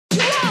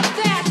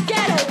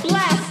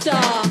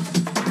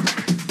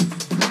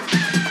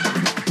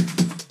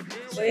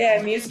yeah,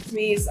 music to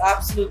me is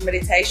absolute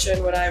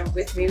meditation when I'm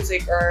with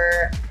music,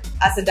 or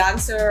as a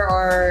dancer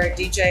or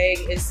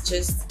DJing. It's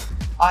just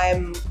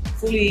I'm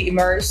fully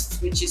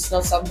immersed, which is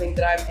not something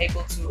that I'm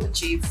able to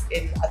achieve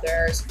in other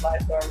areas of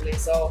life normally.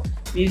 So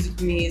music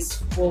to me is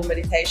full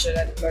meditation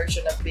and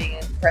immersion of being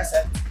in the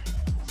present.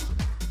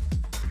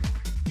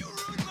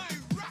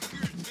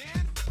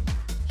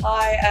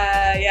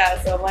 Hi,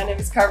 yeah, so my name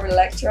is Carmen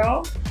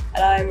Electro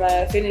and I'm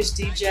a Finnish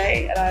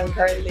DJ and I'm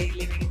currently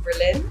living in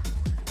Berlin.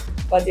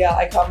 But yeah,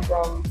 I come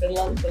from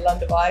Finland, the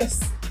land of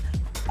ice.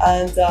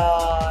 And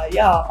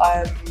yeah,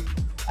 I'm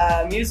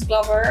a music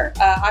lover,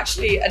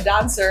 actually a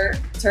dancer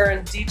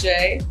turned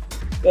DJ,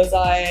 because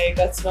I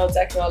got to know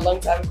techno a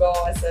long time ago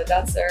as a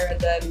dancer and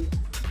then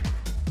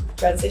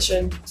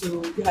transitioned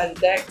to behind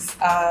the decks.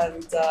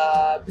 And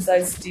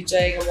besides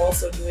DJing, I'm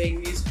also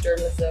doing music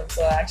journalism,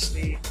 so I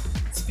actually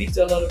speak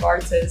to a lot of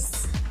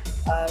artists.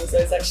 So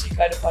it's actually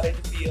kind of funny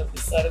to be on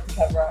this side of the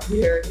camera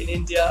here in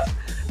India,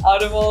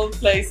 out of all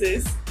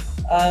places.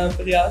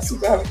 But yeah,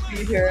 super happy to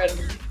be here and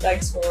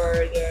thanks for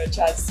the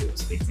chance to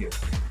speak to you.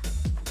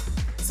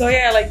 So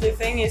yeah, like the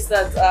thing is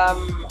that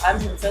I'm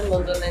from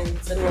Finland, and in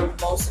Finland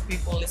most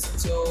people listen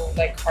to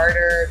like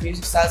harder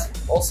music styles,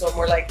 also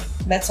more like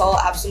metal,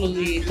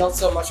 absolutely not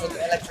so much on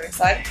the electronic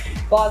side.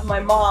 But my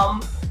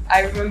mom,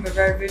 I remember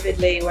very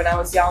vividly when I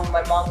was young,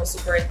 my mom was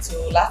super into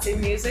Latin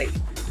music.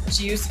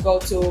 She used to go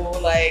to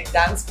like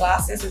dance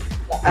classes with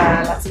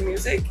Latin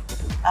music,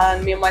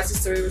 and me and my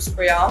sister, we were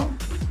super young.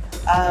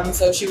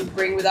 So she would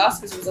bring with us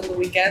because it was on the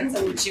weekends,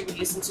 and she would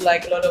listen to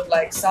like a lot of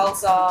like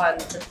salsa and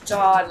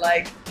cha-cha and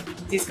like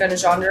these kind of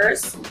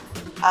genres.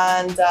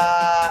 And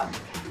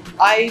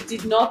I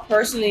did not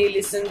personally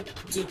listen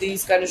to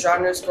these kind of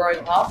genres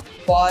growing up,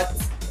 but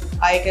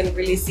I can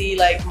really see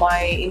like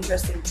my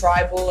interest in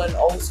tribal and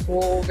old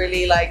school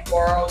really like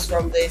borrows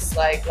from this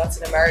like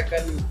Latin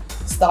American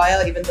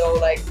style, even though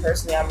like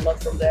personally I'm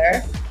not from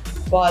there.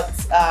 But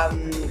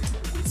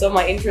so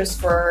my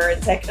interest for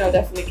techno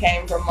definitely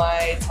came from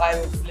my time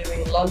of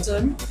living in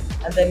London,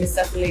 and then it's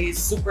definitely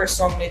super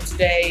strongly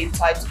today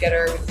tied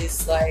together with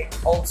this like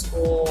old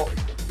school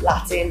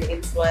Latin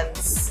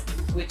influence,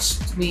 which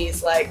to me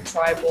is like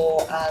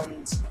tribal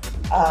and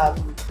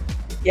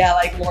yeah,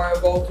 like more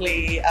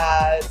vocally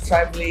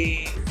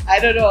tribally, I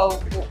don't know,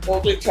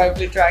 vocally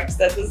tribally tracks.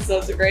 That doesn't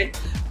sound so great,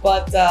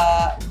 but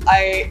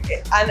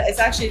and it's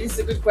actually, this is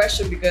a good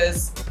question,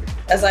 because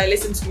as I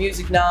listen to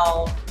music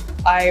now,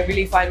 I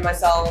really find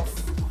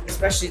myself,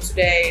 especially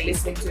today,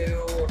 listening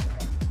to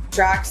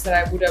tracks that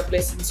I would have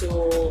listened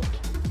to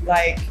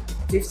like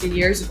 15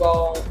 years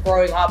ago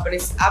growing up, and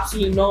it's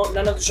absolutely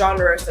none of the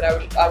genres that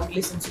I would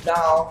listen to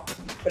now.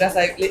 But as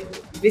I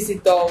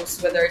visit those,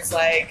 whether it's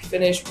like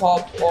Finnish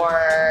pop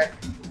or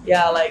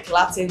yeah, like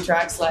Latin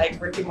tracks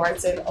like Ricky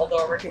Martin,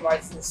 although Ricky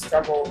Martin is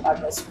trouble,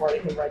 I'm not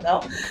supporting him right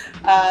now.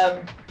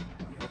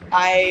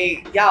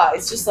 Yeah,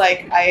 it's just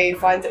like I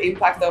find the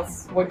impact of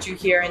what you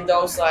hear in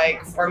those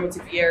like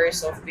formative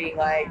years of being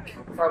like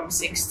from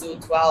 6 to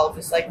 12.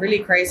 It's like really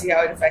crazy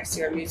how it affects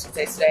your music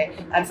taste today.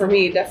 And for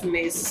me, it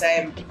definitely is the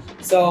same.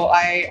 So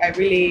I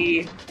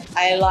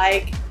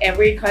like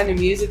every kind of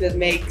music that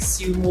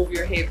makes you move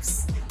your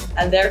hips.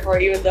 And therefore,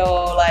 even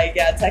though like,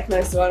 yeah, techno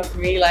is the one for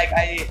me, like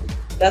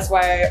that's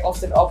why I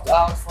often opt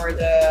out for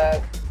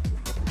the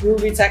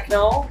groovy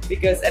techno,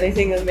 because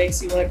anything that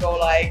makes you want to go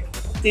like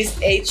this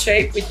H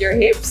shape with your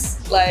hips,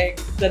 like,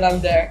 then I'm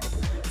there.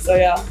 So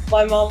yeah,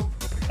 my mom,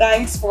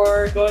 thanks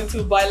for going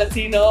to Buy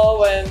Latino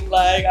when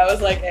like I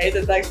was like 8,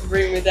 and thanks for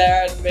bringing me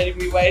there and making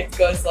me wait,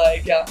 because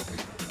like, yeah,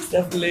 it's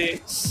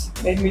definitely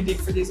made me dig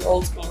for these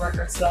old school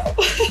records now.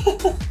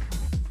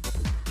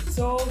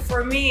 So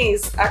for me,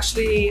 it's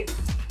actually,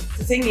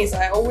 the thing is,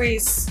 I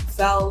always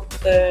felt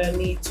the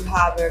need to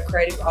have a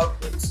creative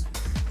output.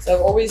 So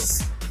I've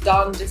always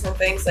done different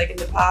things. Like in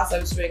the past, I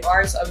was doing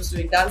arts, I was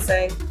doing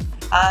dancing.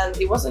 And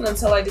it wasn't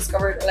until I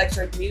discovered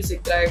electronic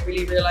music that I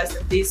really realized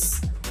that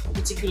this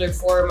particular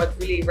format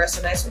really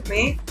resonates with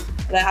me.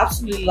 And I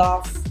absolutely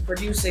love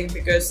producing,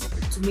 because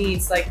to me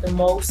it's like the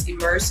most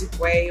immersive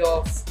way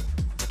of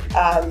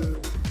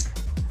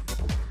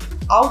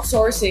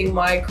outsourcing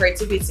my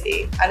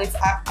creativity. And it's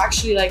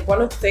actually like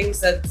one of the things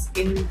that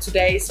in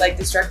today's like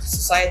distracted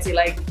society,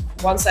 like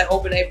once I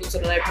open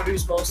Ableton and I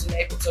produce mostly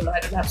in Ableton, I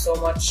don't have so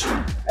much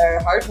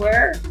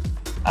hardware.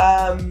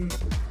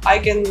 I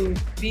can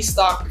be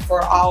stuck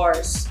for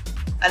hours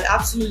and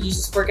absolutely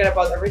just forget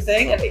about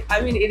everything. And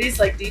I mean, it is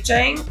like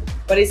DJing,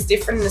 but it's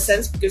different in a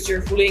sense because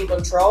you're fully in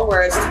control.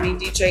 Whereas to me,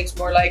 DJing is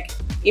more like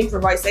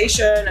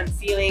improvisation and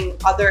feeling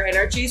other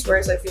energies.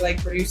 Whereas I feel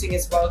like producing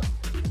is about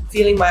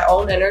feeling my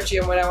own energy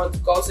and when I want to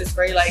go. So it's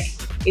very like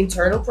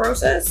internal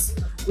process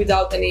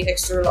without any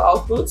external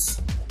outputs.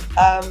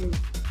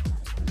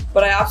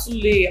 But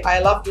I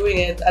love doing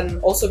it,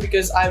 and also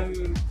because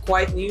I'm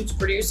quite new to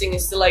producing,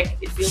 it's still like,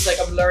 it feels like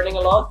I'm learning a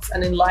lot,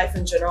 and in life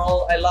in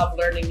general, I love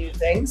learning new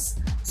things.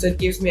 So it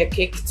gives me a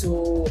kick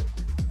to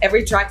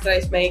every track that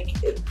I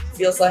make. It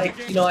feels like,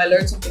 you know, I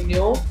learned something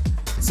new.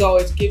 So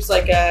it gives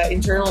like a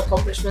internal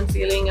accomplishment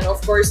feeling, and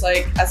of course,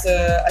 like as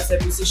a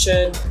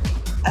musician,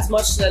 as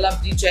much as I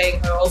love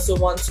DJing, I also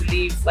want to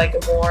leave like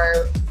a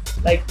more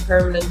like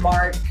permanent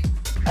mark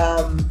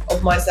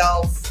of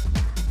myself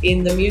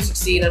in the music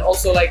scene, and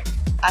also like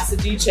as a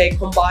DJ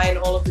combine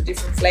all of the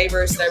different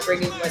flavors that I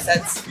bring into my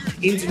sets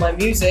into my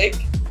music,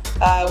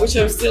 which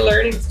I'm still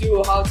learning to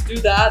do how to do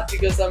that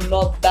because I'm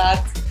not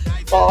that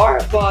far.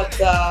 But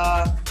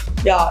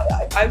yeah,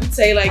 I would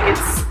say like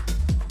it's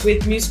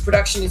with music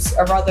production, it's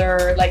a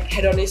rather like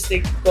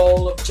hedonistic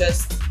goal of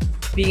just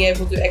being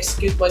able to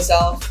execute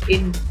myself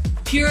in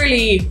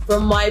purely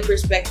from my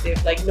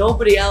perspective. Like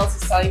nobody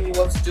else is telling me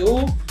what to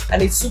do,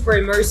 and it's super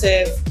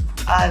immersive,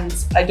 and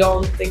I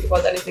don't think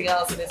about anything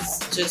else, and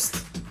it's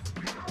just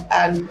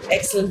an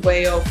excellent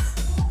way of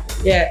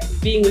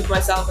being with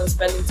myself and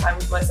spending time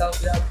with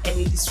myself without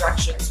any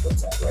distractions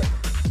whatsoever.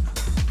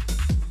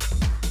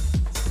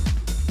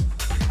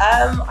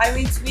 I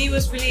mean, to me it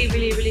was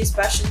really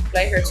special to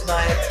play here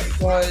tonight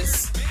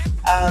because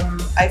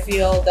I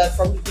feel that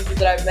from the people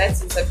that I've met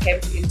since I came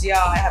to India,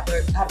 I have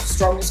the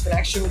strongest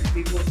connection with the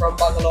people from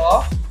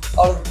Bangalore,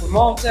 all of the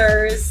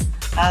promoters,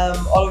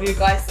 all of you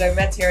guys that I've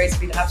met here. It's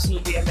been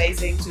absolutely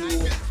amazing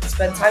to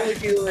spend time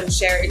with you and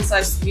share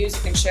insights to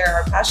music and share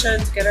our passion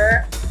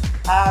together.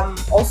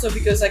 Also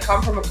because I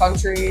come from a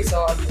country,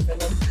 so I'm from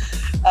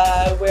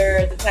Finland,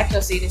 where the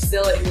techno scene is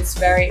still in its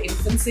very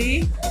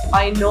infancy.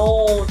 I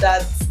know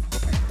that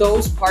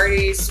those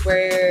parties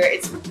where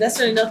it's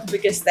necessarily not the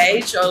biggest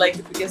stage or like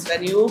the biggest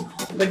venue,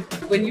 but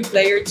when you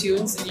play your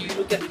tunes and you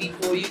look at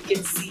people, you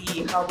can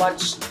see how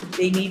much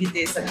they needed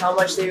this and how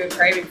much they were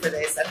craving for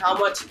this and how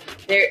much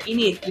they're in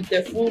it with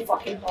their full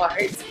fucking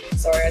heart.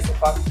 Sorry, I said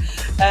fuck.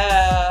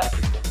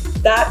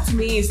 That to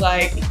me is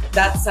like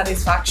that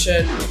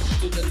satisfaction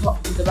to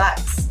the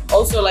max.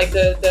 Also like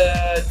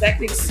the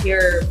techniques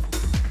here,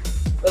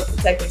 not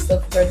the techniques,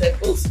 not the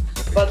turntables,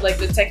 but like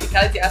the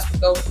technicality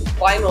aspect of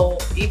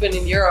vinyl, even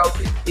in Europe,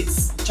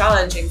 it's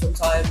challenging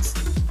sometimes.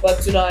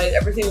 But tonight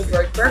everything was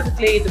worked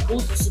perfectly, the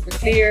booth was super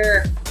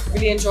clear,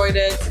 really enjoyed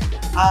it,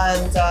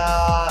 and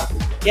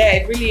yeah,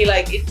 it really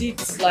like, it did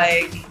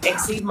like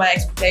exceed my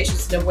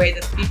expectations in a way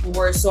that people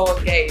were so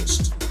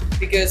engaged.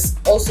 Because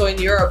also in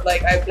Europe,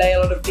 like I play a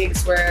lot of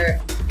gigs where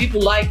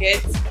people like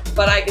it,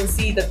 but I can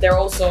see that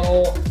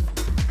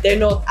they're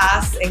not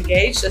as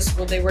engaged as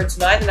what they were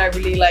tonight, and I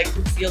really like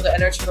could feel the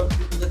energy from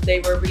people that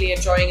they were really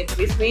enjoying it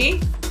with me.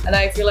 And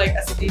I feel like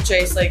as a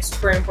DJ, it's like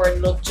super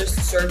important not just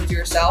to serve to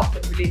yourself,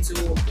 but really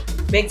to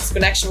make this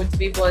connection with the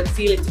people and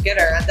feel it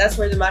together. And that's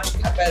where the magic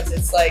happens.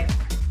 It's like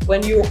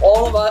when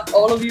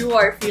all of you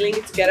are feeling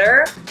it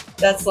together.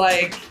 That's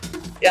like,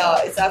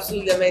 yeah, it's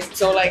absolutely amazing.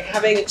 So like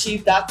having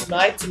achieved that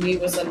tonight to me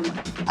was an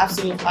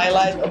absolute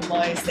highlight of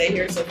my stay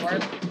here so far.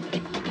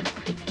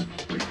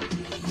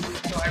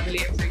 So I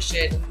really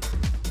appreciate it. And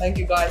thank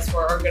you guys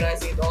for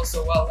organizing it all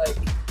so well. Like,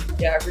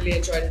 yeah, I really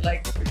enjoyed it.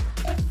 Like,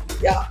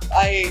 yeah,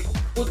 I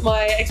put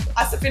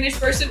as a Finnish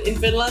person in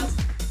Finland,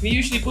 we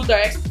usually put our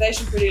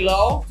expectation pretty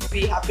low to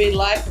be happy in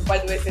life. And by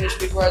the way, Finnish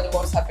people are the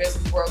most happiest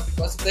in the world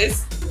because of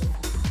this.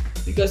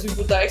 Because we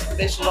put our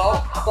expectation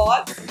low,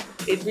 but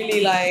it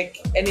really like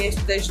any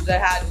expectation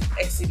that I had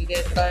exceeded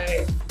it. And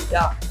I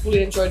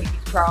fully enjoyed it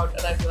with the crowd,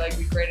 and I feel like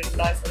we created a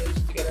nice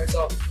energy together.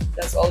 So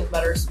that's all that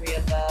matters to me,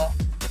 and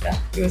yeah,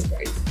 it was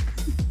great.